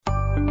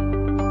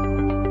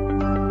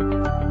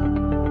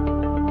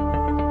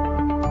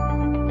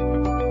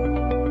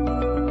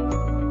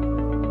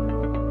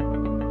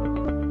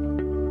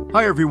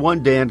Hi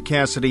everyone, Dan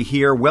Cassidy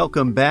here.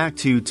 Welcome back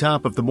to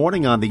Top of the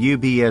Morning on the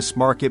UBS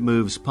Market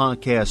Moves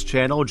podcast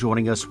channel.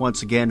 Joining us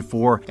once again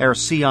for our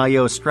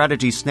CIO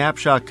Strategy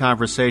Snapshot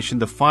conversation,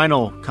 the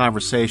final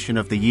conversation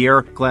of the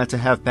year. Glad to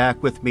have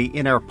back with me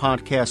in our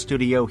podcast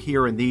studio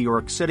here in New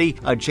York City,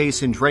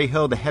 Jason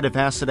Draho, the head of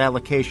asset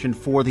allocation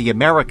for the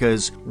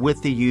Americas with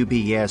the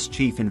UBS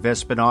Chief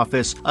Investment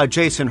Office.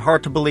 Jason,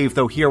 hard to believe,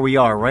 though, here we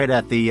are, right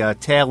at the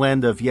tail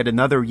end of yet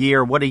another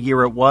year. What a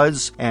year it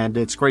was, and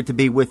it's great to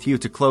be with you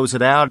to close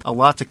it out. A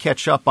lot to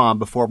catch up on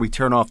before we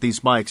turn off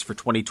these mics for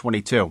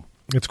 2022.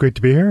 It's great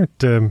to be here.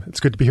 It's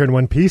good to be here in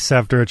one piece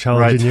after a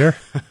challenging year.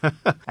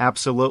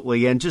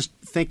 Absolutely. And just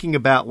thinking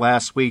about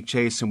last week,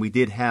 Jason, we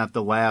did have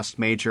the last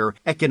major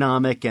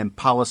economic and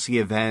policy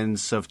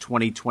events of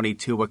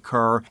 2022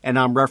 occur. And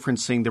I'm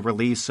referencing the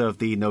release of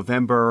the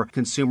November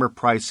Consumer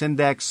Price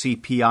Index,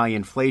 CPI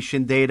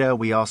inflation data.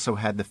 We also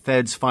had the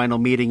Fed's final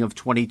meeting of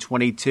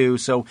 2022.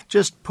 So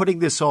just putting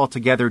this all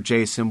together,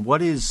 Jason,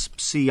 what is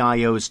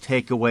CIO's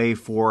takeaway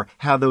for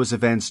how those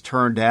events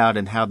turned out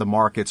and how the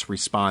markets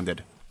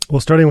responded? Well,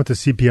 starting with the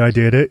CPI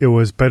data, it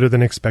was better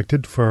than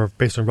expected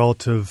based on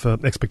relative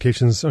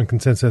expectations on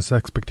consensus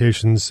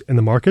expectations in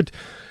the market.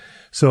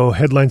 So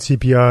headline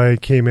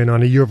CPI came in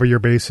on a year-over-year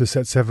basis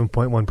at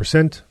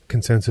 7.1%.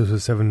 Consensus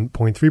was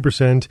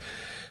 7.3%.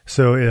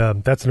 So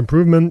that's an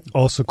improvement.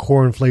 Also,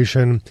 core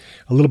inflation,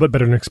 a little bit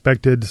better than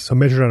expected. So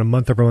measured on a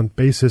month-over-month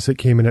basis, it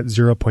came in at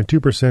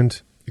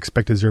 0.2%,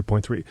 expected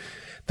 0.3%.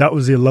 That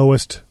was the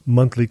lowest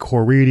monthly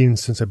core reading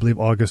since, I believe,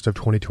 August of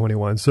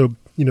 2021. So,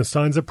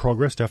 signs of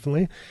progress,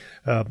 definitely.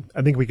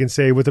 I think we can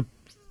say with a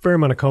fair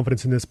amount of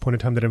confidence in this point in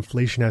time that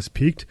inflation has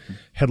peaked.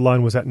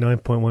 Headline was at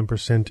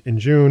 9.1% in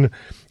June,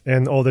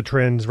 and all the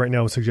trends right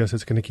now suggest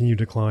it's going to continue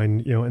to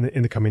decline,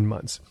 in the coming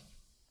months.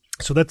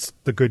 So that's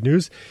the good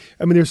news.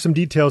 I mean, there's some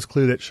details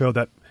clearly that show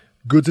that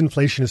goods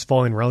inflation is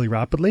falling really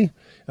rapidly.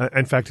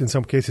 In fact, in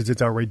some cases,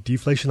 it's outright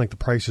deflation, like the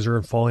prices are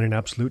falling in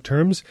absolute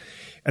terms.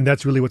 And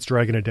that's really what's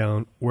dragging it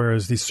down,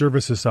 whereas the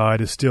services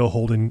side is still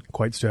holding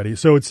quite steady.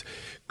 So it's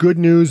good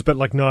news, but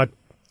not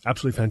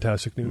absolutely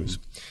fantastic news.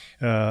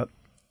 I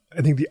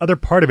think the other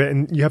part of it,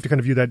 and you have to kind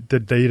of view the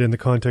data in the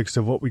context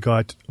of what we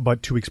got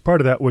about 2 weeks prior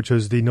to that, which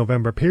was the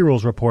November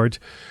payrolls report,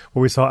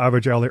 where we saw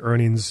average hourly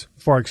earnings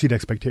far exceed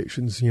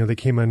expectations. They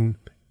came in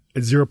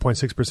at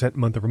 0.6%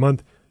 month over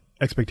month.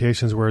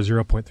 Expectations were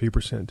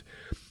 0.3%.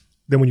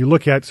 Then when you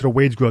look at sort of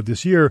wage growth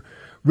this year,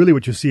 really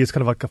what you see is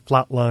kind of like a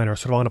flat line or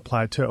sort of on a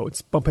plateau.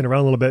 It's bumping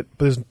around a little bit,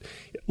 but it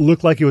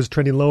looked like it was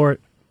trending lower.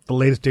 The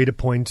latest data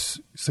points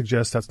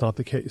suggest that's not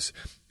the case.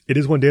 It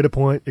is one data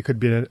point. It could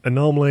be an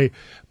anomaly,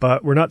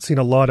 but we're not seeing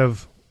a lot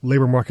of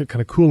labor market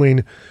kind of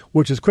cooling,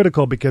 which is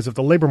critical because if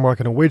the labor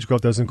market and wage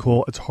growth doesn't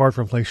cool, it's hard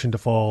for inflation to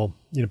fall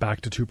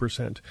back to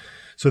 2%.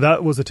 So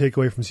that was the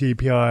takeaway from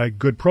CPI.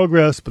 Good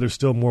progress, but there's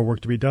still more work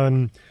to be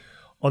done.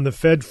 On the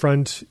Fed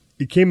front,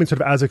 it came in sort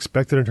of as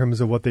expected in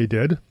terms of what they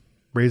did,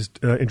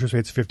 raised interest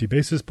rates 50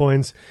 basis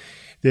points.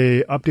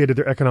 They updated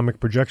their economic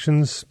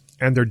projections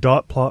and their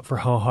dot plot for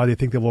how high they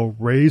think they will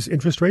raise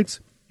interest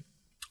rates.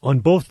 On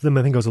both of them,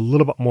 I think it was a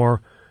little bit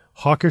more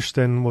hawkish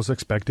than was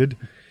expected.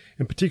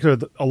 In particular,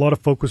 a lot of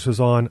focus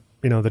was on,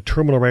 the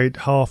terminal rate.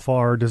 How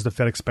far does the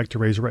Fed expect to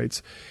raise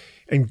rates?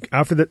 And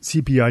after that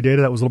CPI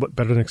data, that was a little bit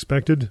better than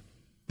expected.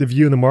 The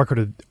view in the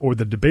market or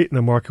the debate in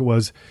the market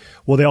was,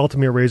 will they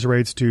ultimately raise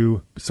rates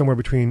to somewhere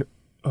between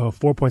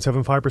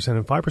 4.75%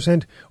 and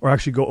 5%, or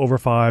actually go over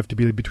 5 to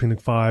be between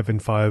 5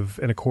 and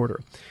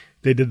 5.25%?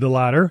 They did the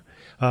latter,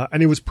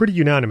 and it was pretty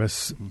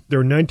unanimous. There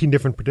were 19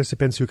 different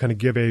participants who kind of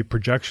give a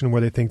projection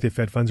where they think the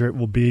Fed funds rate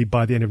will be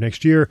by the end of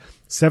next year.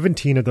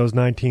 17 of those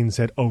 19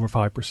 said over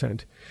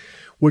 5%.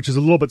 Which is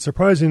a little bit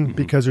surprising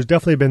because there's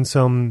definitely been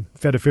some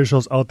Fed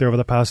officials out there over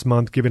the past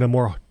month giving a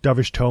more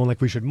dovish tone, like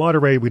we should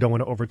moderate, we don't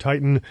want to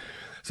over-tighten.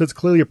 So it's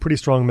clearly a pretty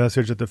strong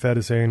message that the Fed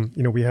is saying,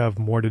 we have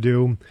more to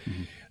do.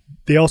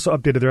 They also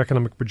updated their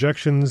economic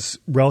projections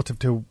relative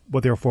to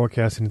what they were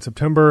forecasting in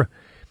September.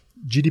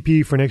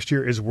 GDP for next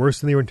year is worse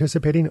than they were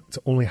anticipating. It's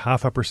only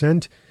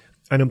 0.5%.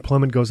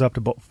 Unemployment goes up to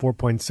about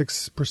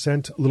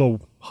 4.6%, a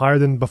little higher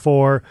than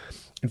before.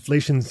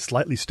 Inflation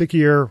slightly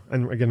stickier,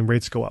 and again,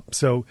 rates go up.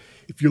 So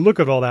if you look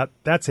at all that,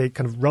 that's a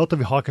kind of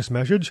relatively hawkish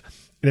message.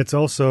 And it's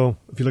also,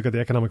 if you look at the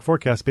economic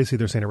forecast, basically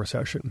they're saying a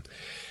recession.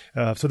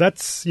 So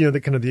that's,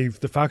 the kind of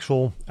the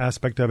factual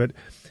aspect of it.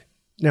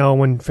 Now,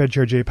 when Fed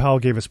Chair Jay Powell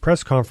gave his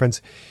press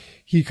conference,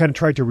 he kind of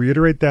tried to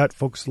reiterate that,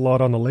 focused a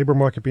lot on the labor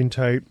market being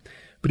tight.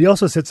 But he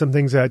also said some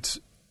things that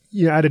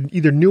added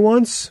either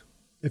nuance,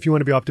 if you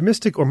want to be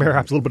optimistic, or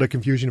perhaps a little bit of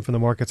confusion from the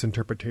market's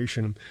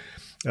interpretation.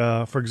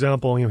 For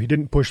example, he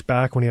didn't push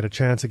back when he had a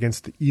chance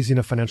against the easing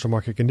of financial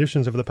market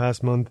conditions over the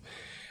past month.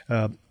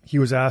 He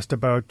was asked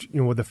about,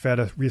 would the Fed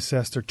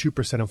reassess their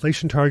 2%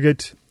 inflation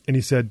target? And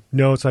he said,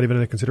 no, it's not even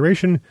under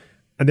consideration.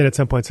 And then at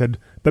some point said,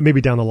 but maybe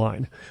down the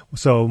line.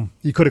 So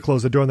he could have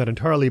closed the door on that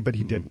entirely, but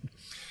he didn't.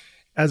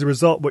 As a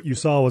result, what you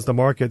saw was the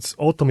markets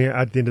ultimately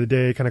at the end of the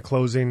day kind of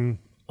closing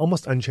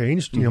almost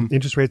unchanged. You know,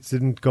 interest rates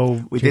didn't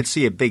go. We did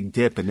see a big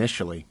dip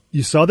initially.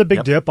 You saw the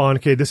big dip on,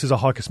 okay, this is a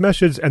hawkish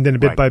message, and then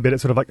bit by bit,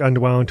 it sort of like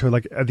unwound to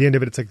like at the end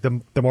of it, it's like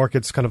the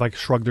markets kind of like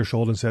shrugged their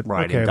shoulders and said,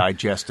 okay, and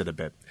digested a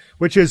bit.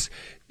 Which is,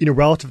 you know,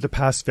 relative to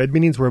past Fed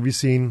meetings where we've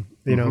seen,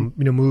 you know,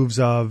 moves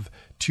of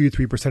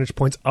 2-3 percentage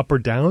points up or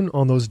down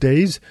on those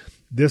days.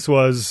 This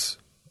was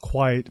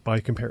quiet by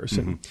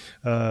comparison.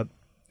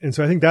 And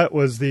so I think that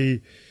was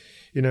the,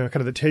 you know,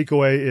 kind of the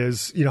takeaway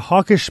is, you know,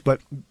 hawkish, but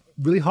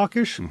really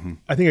hawkish.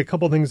 I think a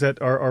couple of things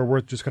that are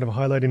worth just kind of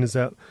highlighting is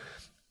that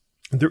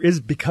there is,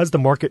 because the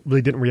market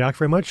really didn't react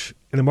very much,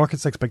 and the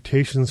market's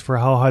expectations for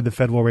how high the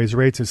Fed will raise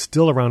rates is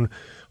still around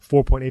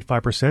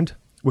 4.85%,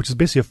 which is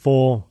basically a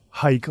full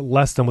hike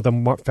less than what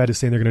the Fed is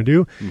saying they're going to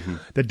do.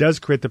 That does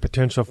create the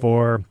potential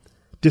for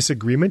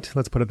disagreement,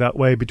 let's put it that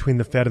way, between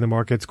the Fed and the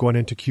markets going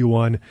into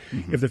Q1.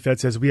 If the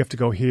Fed says we have to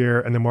go here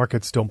and the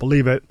markets don't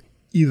believe it,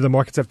 either the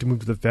markets have to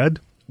move to the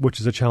Fed, which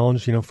is a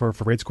challenge, you know, for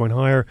rates going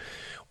higher,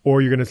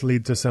 or you're going to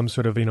lead to some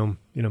sort of, you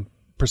know,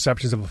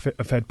 perceptions of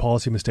a Fed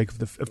policy mistake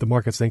if the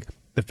markets think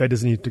the Fed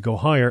doesn't need to go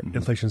higher,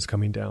 inflation is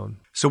coming down.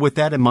 So with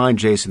that in mind,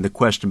 Jason, the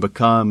question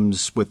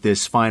becomes, with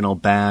this final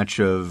batch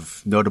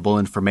of notable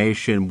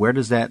information, where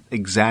does that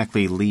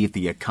exactly leave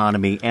the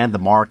economy and the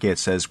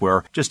markets as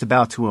we're just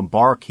about to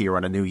embark here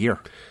on a new year?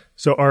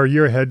 So our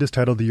year ahead is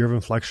titled the Year of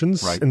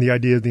Inflections, and the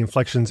idea of the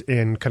inflections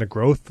in kind of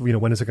growth, you know,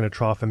 when is it going to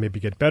trough and maybe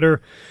get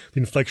better?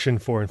 The inflection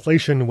for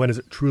inflation, when is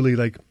it truly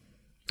like,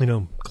 you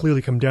know,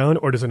 clearly come down,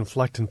 or does it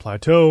inflect and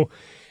plateau?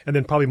 And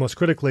then probably most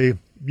critically,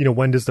 you know,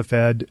 when does the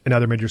Fed and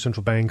other major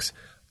central banks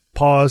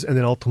pause and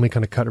then ultimately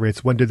kind of cut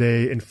rates? When do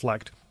they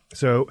inflect?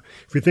 So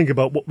if we think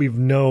about what we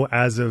know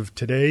as of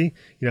today,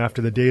 you know,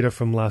 after the data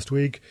from last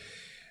week,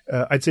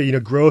 I'd say, you know,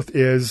 growth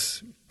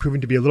is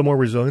proving to be a little more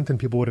resilient than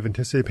people would have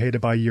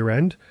anticipated by year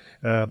end.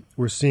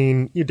 We're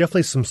seeing, you know,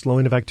 definitely some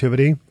slowing of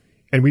activity,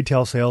 and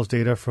retail sales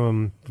data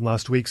from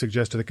last week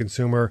suggested the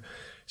consumer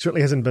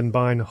certainly hasn't been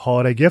buying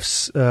holiday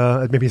gifts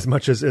maybe as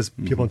much as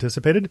people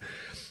anticipated.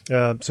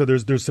 So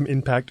there's some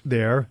impact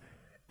there.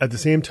 At the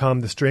same time,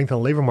 the strength on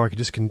the labor market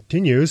just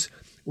continues.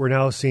 We're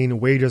now seeing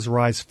wages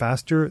rise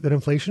faster than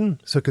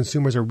inflation. So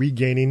consumers are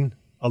regaining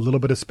a little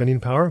bit of spending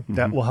power.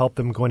 That will help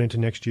them going into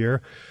next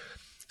year.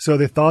 So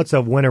the thoughts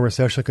of when a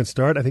recession could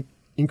start, I think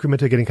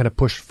incrementally getting kind of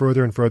pushed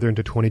further and further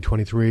into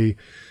 2023.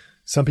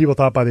 Some people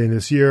thought by the end of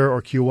this year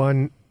or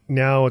Q1.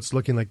 Now it's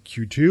looking like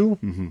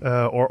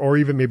Q2 or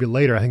even maybe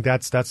later. I think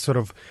that's sort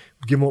of,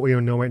 given what we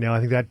know right now, I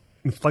think that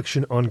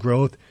inflection on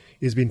growth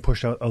is being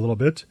pushed out a little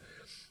bit.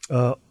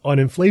 On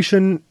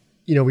inflation,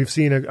 you know, we've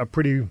seen a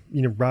pretty,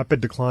 you know,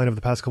 rapid decline over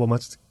the past couple of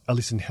months, at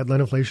least in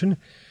headline inflation.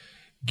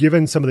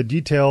 Given some of the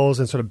details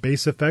and sort of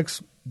base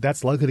effects,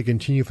 that's likely to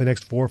continue for the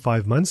next 4 or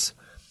 5 months.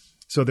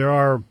 So there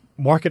are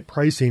market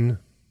pricing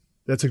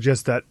that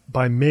suggests that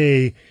by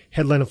May,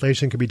 headline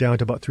inflation could be down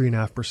to about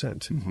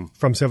 3.5%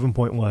 from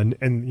 7.1,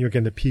 and you know,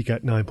 again, the peak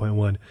at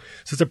 9.1.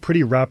 So it's a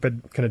pretty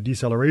rapid kind of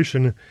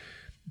deceleration.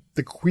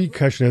 The key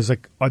question is,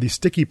 like, are these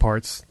sticky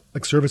parts,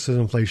 like services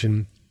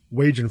inflation,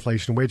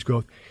 wage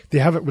growth, they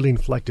haven't really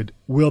inflected.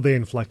 Will they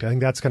inflect? I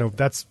think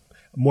that's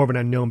more of an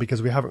unknown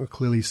because we haven't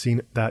clearly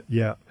seen that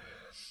yet.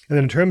 And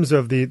then in terms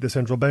of the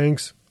central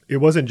banks, it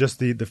wasn't just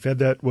the Fed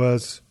that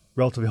was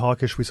relatively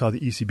hawkish. We saw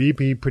the ECB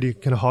be pretty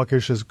kind of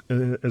hawkish as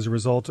a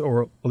result,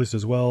 or at least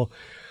as well.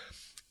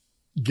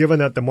 Given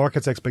that the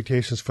market's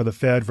expectations for the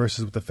Fed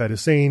versus what the Fed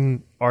is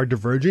saying are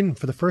diverging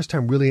for the first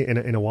time really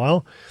in a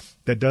while,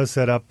 that does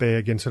set up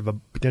again sort of a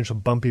potential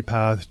bumpy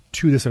path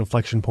to this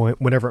inflection point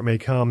whenever it may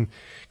come,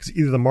 because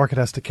either the market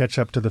has to catch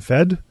up to the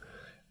Fed,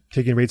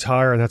 taking rates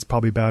higher, and that's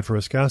probably bad for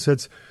risk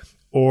assets,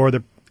 or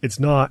it's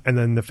not, and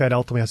then the Fed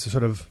ultimately has to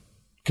sort of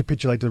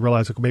capitulate to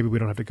realize, like, maybe we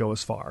don't have to go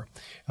as far.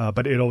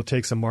 But it'll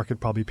take some market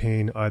probably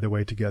pain either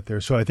way to get there.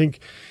 So I think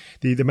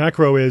the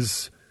macro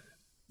is,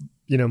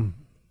 you know,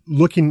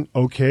 looking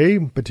okay,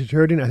 but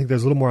deteriorating. I think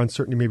there's a little more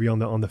uncertainty maybe on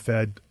the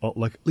Fed,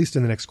 like at least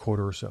in the next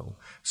quarter or so.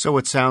 So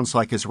it sounds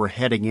like as we're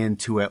heading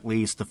into at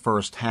least the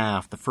first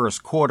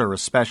quarter,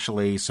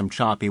 especially some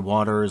choppy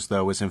waters,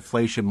 though, as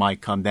inflation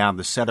might come down,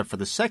 the setup for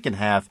the second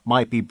half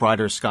might be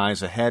brighter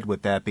skies ahead.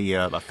 Would that be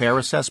a fair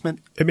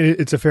assessment? I mean,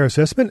 it's a fair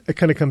assessment. It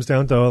kind of comes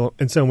down to,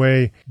 in some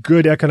way,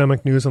 good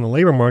economic news on the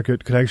labor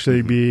market could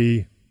actually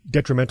be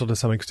detrimental to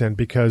some extent,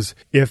 because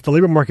if the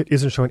labor market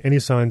isn't showing any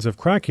signs of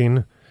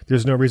cracking,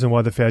 there's no reason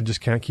why the Fed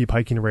just can't keep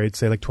hiking rates,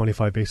 say like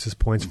 25 basis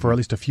points for at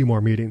least a few more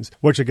meetings,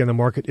 which again, the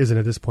market isn't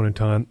at this point in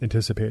time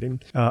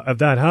anticipating. If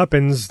that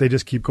happens, they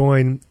just keep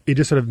going. It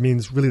just sort of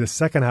means really the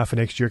second half of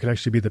next year could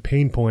actually be the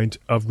pain point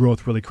of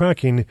growth really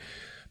cracking,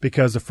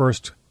 because the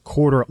first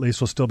quarter at least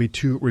will still be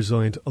too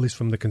resilient, at least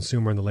from the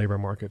consumer and the labor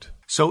market.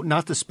 So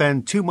not to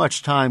spend too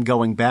much time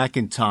going back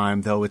in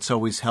time, though it's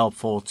always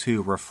helpful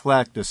to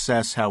reflect,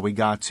 assess how we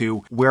got to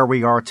where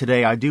we are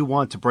today. I do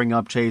want to bring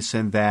up,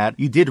 Jason, that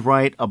you did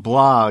write a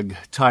blog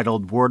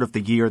titled Word of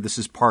the Year. This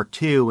is part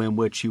 2, in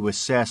which you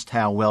assessed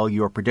how well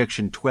your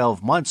prediction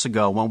 12 months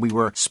ago, when we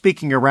were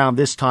speaking around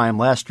this time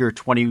last year,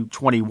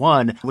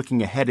 2021,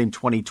 looking ahead in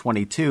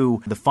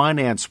 2022, the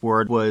finance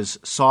word was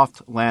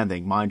soft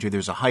landing. Mind you,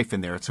 there's a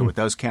hyphen there, so it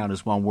does count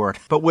as one word.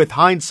 But with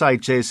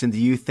hindsight, Jason, do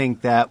you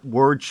think that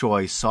word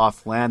choice,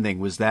 soft landing,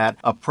 was that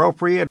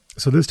appropriate?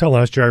 So this time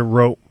last year, I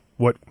wrote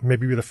what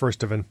maybe be the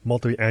first of a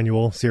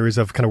multi-annual series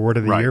of kind of word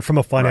of the year from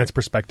a finance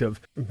perspective.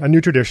 A new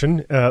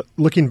tradition.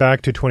 Looking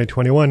back to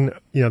 2021,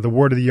 the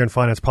word of the year in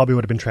finance probably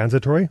would have been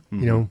transitory.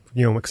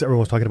 Because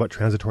everyone was talking about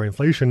transitory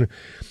inflation.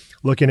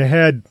 Looking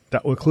ahead,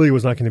 that clearly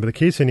was not going to be the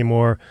case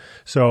anymore.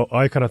 So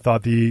I kind of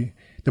thought the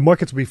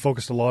markets will be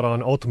focused a lot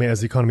on, ultimately,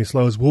 as the economy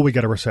slows, will we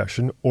get a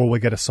recession or will we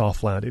get a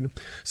soft landing?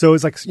 So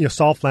it's like,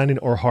 soft landing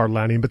or hard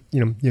landing, but,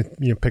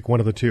 you pick one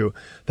of the two.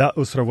 That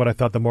was sort of what I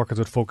thought the markets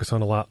would focus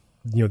on a lot,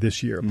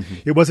 this year.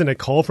 It wasn't a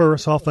call for a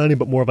soft landing,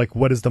 but more of like,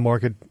 what is the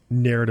market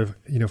narrative,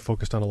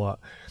 focused on a lot.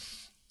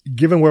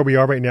 Given where we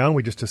are right now,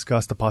 we just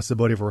discussed the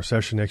possibility of a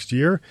recession next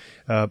year.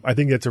 I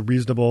think that's a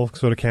reasonable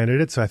sort of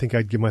candidate. So I think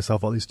I'd give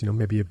myself at least,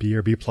 maybe a B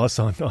or B plus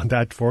on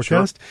that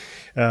forecast.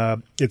 Sure.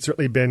 It's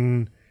certainly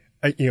been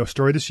a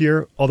story this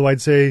year, although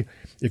I'd say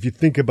if you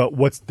think about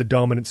what's the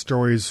dominant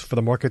stories for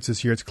the markets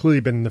this year, it's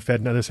clearly been the Fed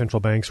and other central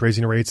banks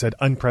raising rates at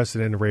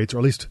unprecedented rates, or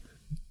at least,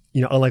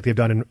 unlike they've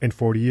done in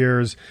 40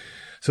 years.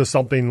 So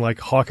something like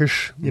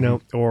hawkish,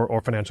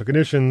 or financial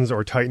conditions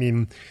or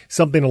tightening,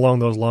 something along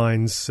those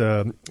lines,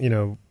 I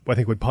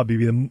think would probably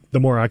be the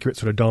more accurate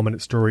sort of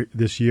dominant story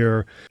this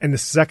year. And the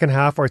second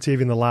half, or I'd say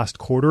even the last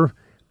quarter,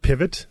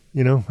 pivot,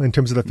 in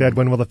terms of the Fed,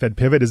 when will the Fed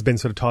pivot, has been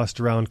sort of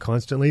tossed around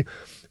constantly.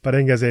 But I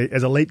think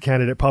as a late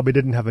candidate, probably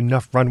didn't have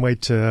enough runway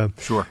to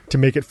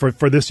make it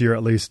for this year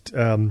at least.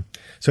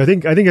 So I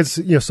think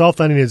it's soft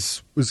landing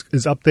is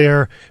up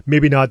there,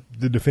 maybe not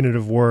the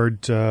definitive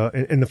word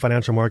in the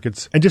financial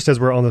markets. And just as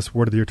we're on this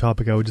word of the year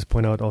topic, I would just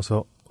point out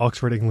also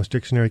Oxford English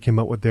Dictionary came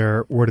out with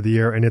their word of the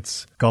year, and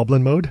it's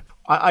goblin mode.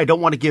 I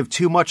don't want to give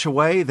too much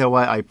away, though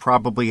I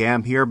probably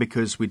am here,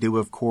 because we do,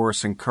 of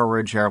course,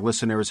 encourage our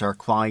listeners, our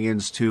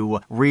clients, to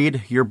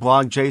read your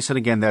blog, Jason.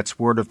 Again, that's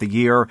Word of the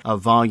Year,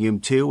 Volume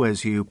 2,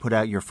 as you put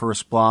out your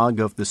first blog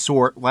of the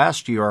sort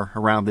last year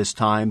around this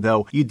time,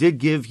 though you did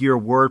give your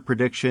word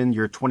prediction,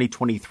 your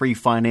 2023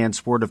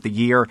 Finance Word of the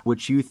Year,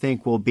 which you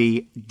think will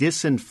be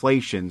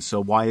disinflation.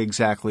 So why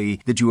exactly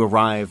did you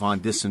arrive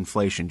on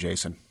disinflation,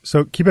 Jason?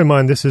 So keep in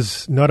mind, this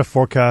is not a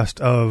forecast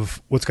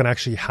of what's going to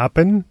actually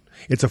happen.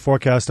 It's a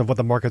forecast of what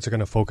the markets are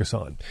going to focus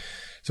on.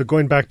 So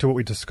going back to what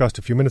we discussed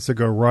a few minutes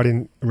ago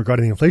regarding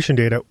the inflation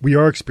data, we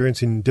are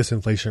experiencing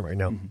disinflation right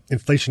now.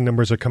 Inflation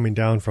numbers are coming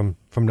down from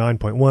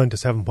 9.1 to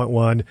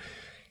 7.1,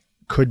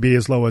 could be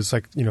as low as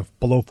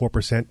below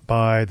 4%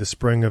 by the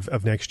spring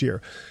of next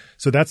year.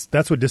 So that's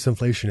what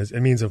disinflation is. It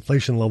means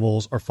inflation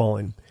levels are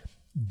falling.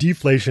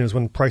 Deflation is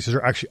when prices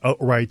are actually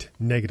outright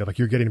negative, like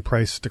you're getting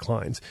price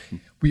declines.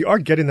 We are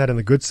getting that in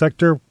the goods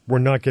sector. We're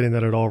not getting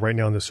that at all right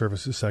now in the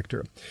services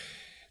sector.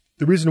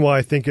 The reason why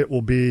I think it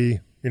will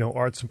be,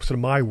 sort of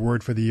my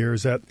word for the year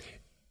is that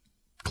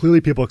clearly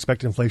people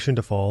expect inflation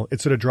to fall.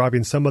 It's sort of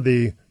driving some of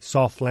the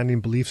soft landing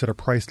beliefs that are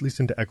priced at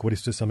least into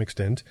equities to some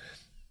extent.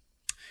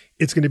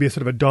 It's going to be a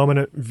sort of a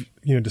dominant,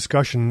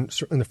 discussion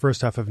in the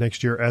first half of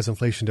next year as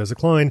inflation does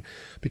decline,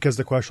 because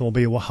the question will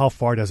be, well, how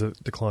far does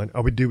it decline?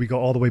 Do we go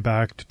all the way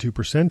back to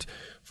 2%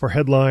 for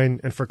headline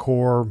and for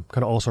core,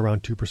 kind of also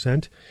around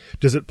 2%?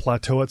 Does it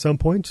plateau at some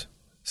point?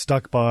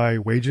 Stuck by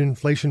wage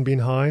inflation being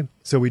high,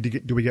 so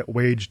do we get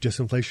wage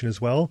disinflation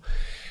as well?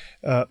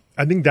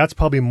 I think that's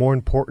probably more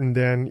important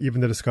than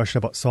even the discussion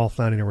about soft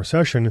landing and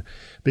recession,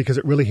 because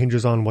it really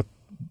hinges on what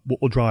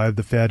will drive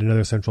the Fed and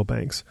other central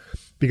banks.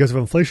 Because if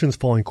inflation is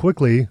falling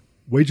quickly,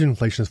 wage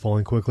inflation is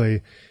falling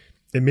quickly,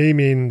 it may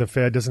mean the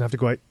Fed doesn't have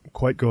to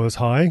quite go as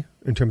high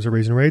in terms of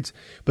raising rates,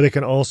 but it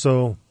can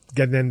also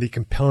get then the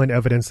compelling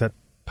evidence that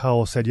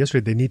Powell said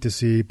yesterday they need to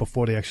see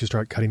before they actually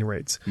start cutting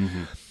rates.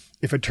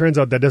 If it turns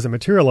out that doesn't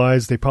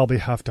materialize, they probably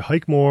have to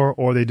hike more,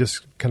 or they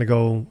just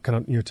go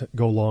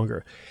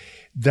longer.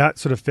 That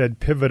sort of Fed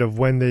pivot of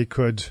when they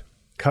could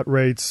cut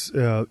rates,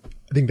 I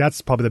think that's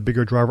probably the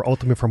bigger driver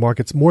ultimately for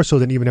markets, more so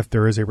than even if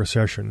there is a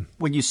recession.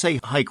 When you say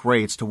hike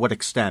rates, to what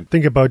extent?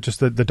 Think about just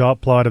the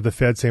dot plot of the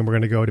Fed saying we're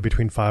going to go to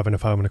between 5 and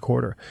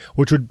 5.25,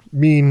 which would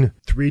mean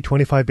 3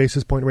 25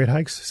 basis point rate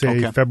hikes,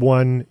 say Feb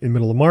 1 in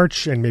middle of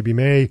March and maybe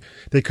May.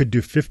 They could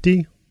do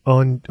 50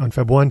 on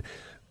Feb 1.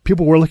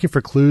 People were looking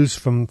for clues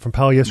from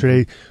Powell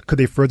yesterday. Could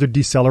they further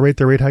decelerate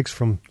their rate hikes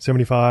from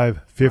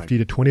 75, 50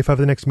 to 25 at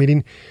the next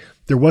meeting?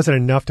 There wasn't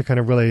enough to kind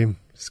of really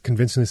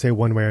convincingly say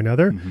one way or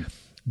another.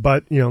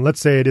 But, let's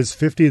say it is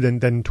 50,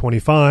 then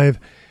 25.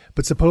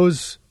 But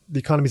suppose the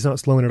economy's not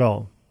slowing at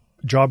all.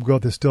 Job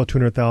growth is still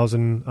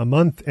 200,000 a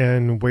month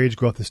and wage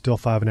growth is still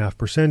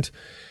 5.5%.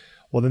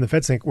 Well, then the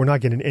Fed's saying we're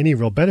not getting any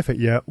real benefit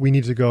yet. We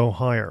need to go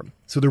higher.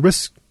 So the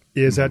risk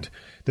is that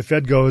the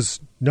Fed goes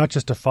not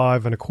just to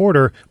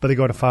 5.25%, but they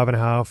go to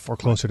 5.5% or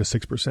closer to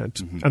 6%.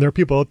 And there are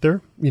people out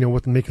there,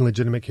 with making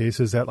legitimate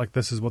cases that like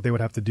this is what they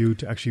would have to do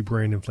to actually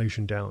bring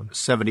inflation down.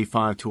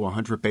 75 to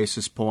 100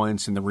 basis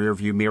points in the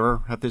rearview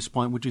mirror at this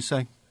point, would you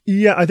say?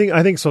 Yeah, I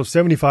think so.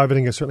 75, I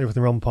think, is certainly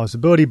within the realm of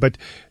possibility. But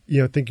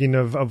thinking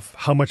of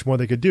how much more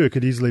they could do, it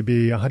could easily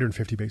be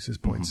 150 basis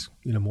points,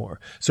 more.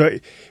 So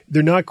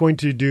they're not going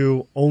to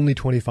do only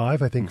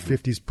 25. I think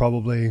 50 is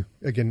probably,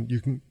 again,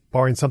 you can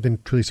barring something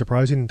truly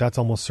surprising, that's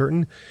almost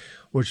certain,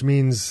 which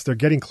means they're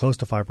getting close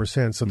to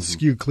 5%. So the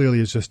skew clearly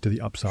is just to the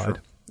upside.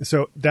 Sure.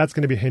 So that's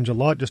going to be hinged a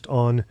lot just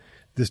on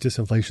this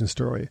disinflation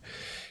story.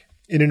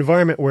 In an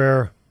environment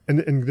where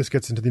and this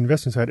gets into the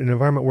investment side, in an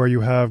environment where you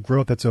have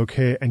growth that's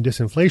okay and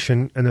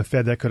disinflation and the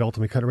Fed that could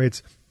ultimately cut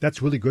rates,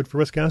 that's really good for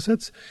risk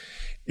assets.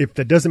 If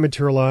that doesn't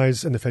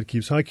materialize and the Fed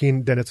keeps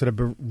hiking, then it's sort of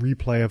a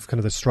replay of kind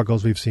of the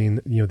struggles we've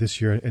seen,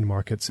 this year in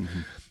markets.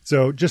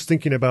 So just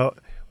thinking about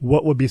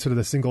what would be sort of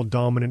the single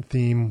dominant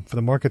theme for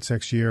the markets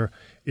next year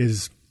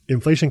is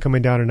inflation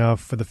coming down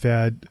enough for the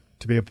Fed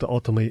to be able to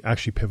ultimately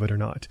actually pivot or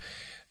not.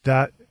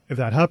 If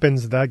that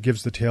happens, that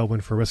gives the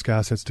tailwind for risk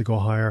assets to go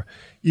higher,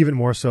 even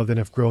more so than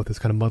if growth is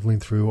kind of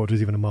muddling through or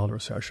there's even a mild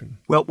recession.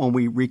 Well, when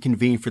we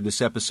reconvene for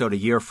this episode a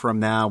year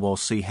from now, we'll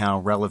see how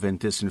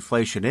relevant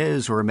disinflation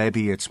is, or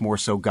maybe it's more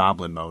so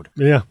goblin mode.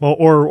 Yeah, well,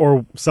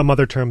 or some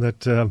other term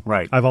that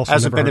I've also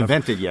hasn't never been heard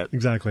invented of. yet.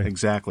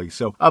 Exactly.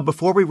 So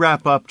before we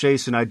wrap up,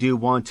 Jason, I do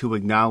want to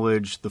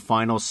acknowledge the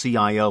final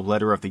CIO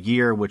letter of the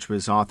year, which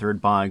was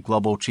authored by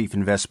Global Chief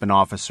Investment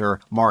Officer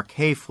Mark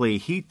Hafley.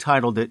 He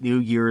titled it New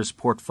Year's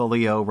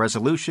Portfolio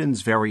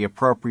Resolutions, very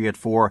appropriate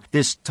for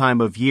this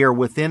time of year.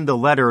 Within the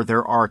letter,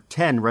 there are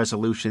 10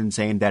 resolutions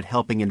aimed at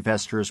helping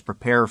investors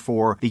prepare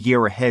for the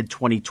year ahead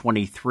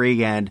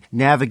 2023 and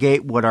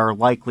navigate what are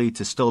likely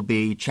to still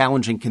be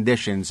challenging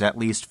conditions, at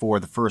least for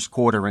the first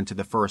quarter into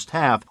the first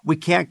half. We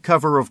can't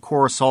cover, of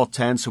course, all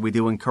 10, so we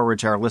do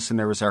encourage our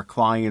listeners, our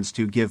clients,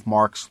 to give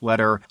Mark's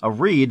letter a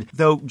read.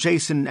 Though,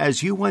 Jason,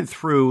 as you went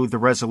through the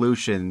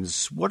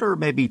resolutions, what are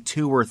maybe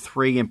 2 or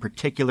 3 in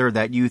particular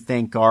that you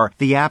think are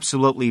the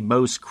absolutely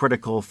most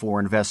critical for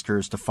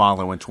investors to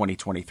follow in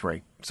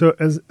 2023? So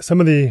as some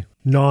of the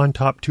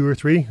non-top 2 or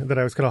 3 that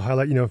I was going to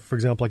highlight, for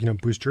example,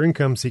 boost your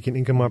income, seeking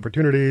income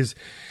opportunities,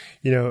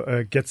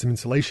 get some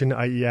insulation,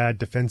 i.e. add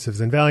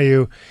defensives and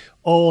value,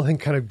 all I think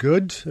kind of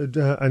good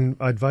and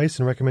advice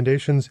and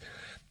recommendations.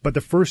 But the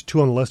first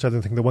 2 on the list are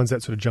I think the ones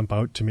that sort of jump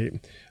out to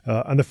me.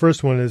 And the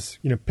first one is,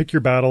 pick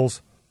your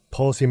battles.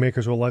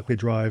 Policymakers will likely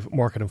drive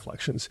market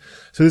inflections.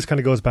 So this kind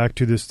of goes back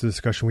to this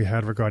discussion we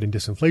had regarding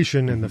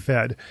disinflation and the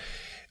Fed.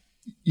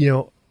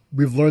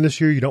 We've learned this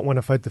year you don't want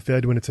to fight the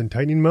Fed when it's in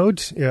tightening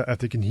mode. If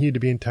they continue to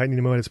be in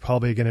tightening mode, it's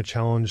probably going to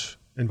challenge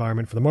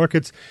environment for the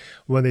markets.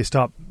 When they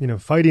stop,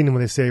 fighting and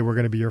when they say we're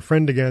going to be your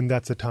friend again,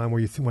 that's a time where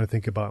you want to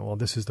think about, well,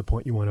 this is the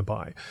point you want to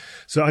buy.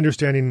 So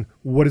understanding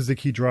what is the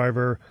key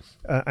driver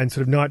and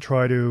sort of not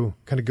try to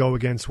kind of go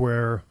against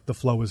where the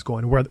flow is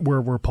going,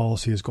 where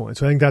policy is going.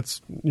 So I think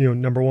that's,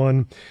 number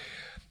one.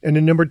 And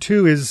then number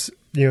 2 is,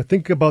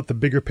 think about the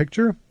bigger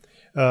picture.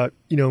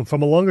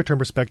 From a longer term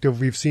perspective,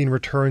 we've seen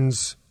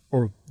returns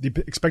or the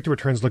expected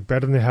returns look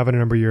better than they have in a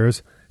number of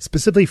years,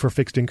 specifically for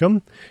fixed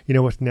income.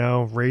 With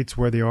now rates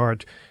where they are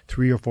at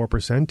 3 or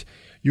 4%,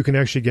 you can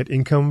actually get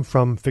income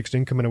from fixed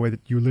income in a way that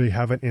you really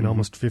haven't in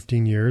almost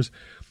 15 years.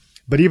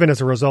 But even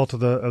as a result of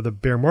the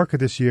bear market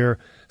this year,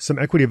 some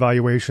equity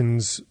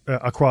valuations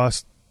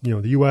across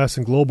the U.S.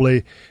 and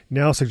globally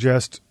now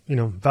suggest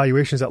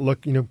valuations that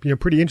look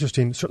pretty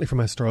interesting, certainly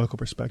from a historical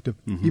perspective.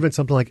 Even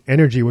something like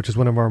energy, which is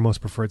one of our most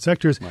preferred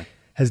sectors,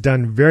 has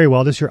done very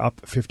well this year,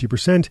 up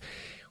 50%.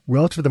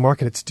 Relative to the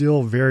market, it's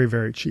still very,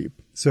 very cheap.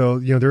 So,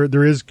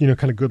 there is,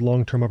 kind of good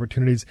long-term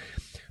opportunities.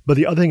 But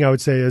the other thing I would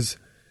say is,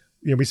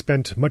 we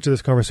spent much of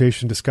this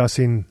conversation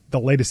discussing the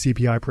latest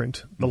CPI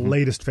print, the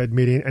latest Fed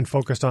meeting, and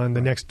focused on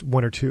the next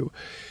 1 or 2.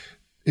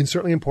 It's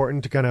certainly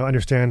important to kind of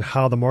understand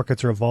how the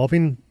markets are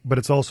evolving, but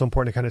it's also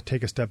important to kind of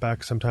take a step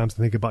back sometimes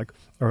and think about,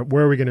 all right,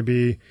 where are we going to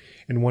be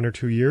in 1 or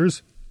 2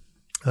 years?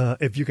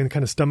 If you can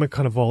kind of stomach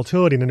kind of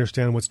volatility and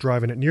understand what's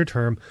driving it near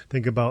term,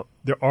 think about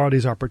there are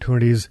these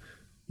opportunities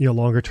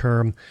longer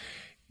term.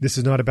 This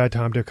is not a bad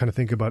time to kind of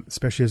think about,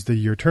 especially as the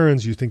year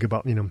turns, you think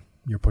about,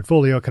 your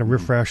portfolio, kind of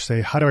refresh,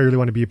 say, how do I really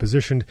want to be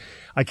positioned?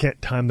 I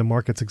can't time the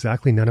markets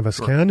exactly. None of us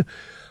can.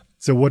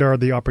 So what are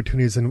the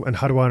opportunities and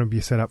how do I want to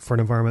be set up for an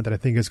environment that I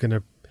think is going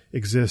to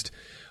exist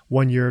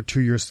 1 year,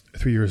 2 years,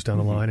 3 years down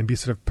the line and be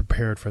sort of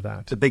prepared for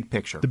that? The big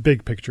picture. The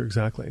big picture,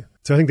 exactly.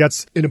 So I think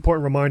that's an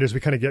important reminder as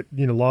we kind of get,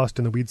 lost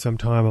in the weeds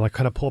sometime and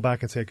kind of pull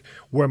back and say,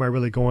 where am I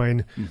really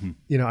going?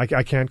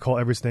 I can't call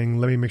everything.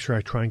 Let me make sure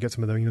I try and get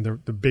some of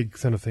the big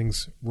kind of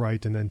things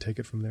right and then take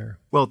it from there.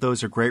 Well,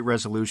 those are great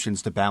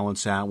resolutions to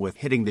balance out with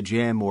hitting the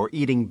gym or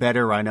eating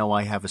better. I know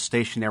I have a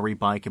stationary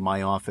bike in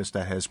my office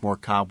that has more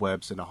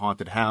cobwebs than a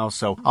haunted house.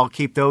 So I'll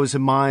keep those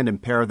in mind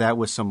and pair that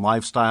with some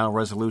lifestyle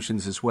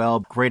resolutions as well.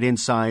 Great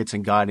insight insights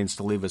and guidance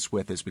to leave us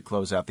with as we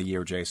close out the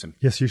year, Jason?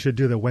 Yes, you should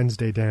do the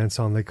Wednesday dance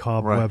on the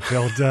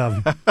cobweb-filled.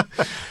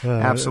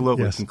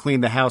 Absolutely. Yes. And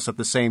clean the house at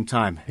the same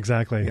time.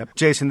 Exactly. Yep.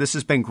 Jason, this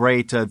has been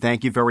great.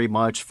 Thank you very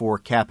much for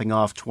capping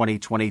off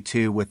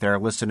 2022 with our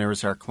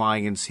listeners. Our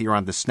clients here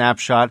on The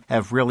Snapshot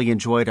have really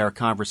enjoyed our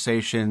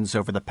conversations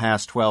over the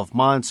past 12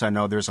 months. I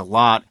know there's a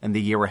lot in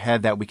the year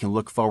ahead that we can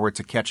look forward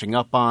to catching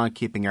up on,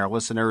 keeping our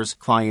listeners,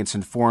 clients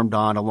informed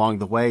on along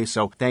the way.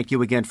 So thank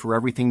you again for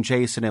everything,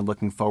 Jason, and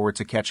looking forward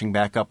to catching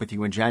back up with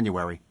you in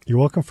January. You're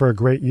welcome for a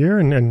great year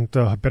and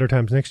better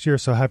times next year.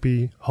 So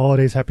happy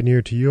holidays, happy New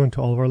Year to you and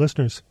to all of our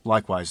listeners.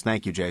 Likewise.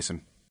 Thank you,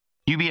 Jason.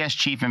 UBS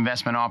Chief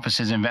Investment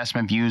Office's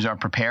investment views are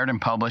prepared and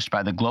published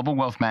by the global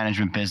wealth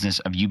management business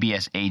of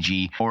UBS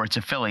AG or its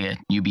affiliate,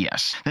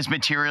 UBS. This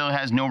material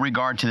has no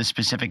regard to the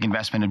specific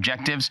investment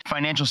objectives,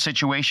 financial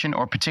situation,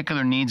 or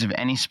particular needs of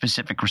any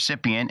specific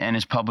recipient and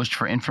is published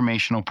for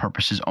informational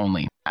purposes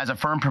only. As a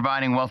firm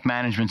providing wealth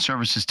management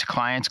services to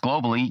clients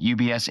globally,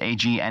 UBS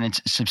AG and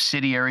its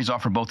subsidiaries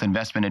offer both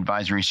investment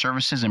advisory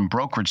services and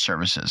brokerage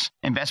services.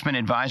 Investment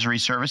advisory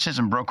services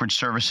and brokerage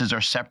services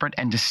are separate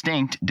and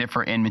distinct,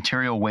 differ in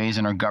material ways,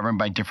 and are governed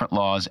by different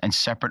laws and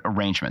separate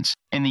arrangements.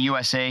 In the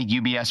USA,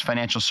 UBS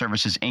Financial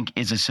Services, Inc.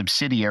 is a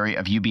subsidiary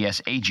of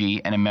UBS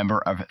AG and a member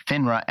of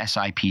FINRA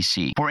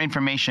SIPC. For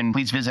information,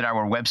 please visit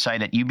our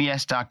website at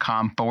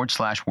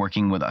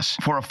ubs.com/working with us.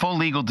 For a full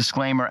legal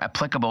disclaimer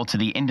applicable to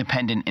the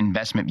independent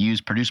investment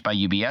views produced by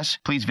UBS,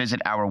 please visit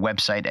our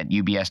website at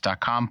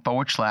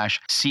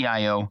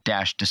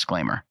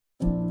ubs.com/CIO-disclaimer.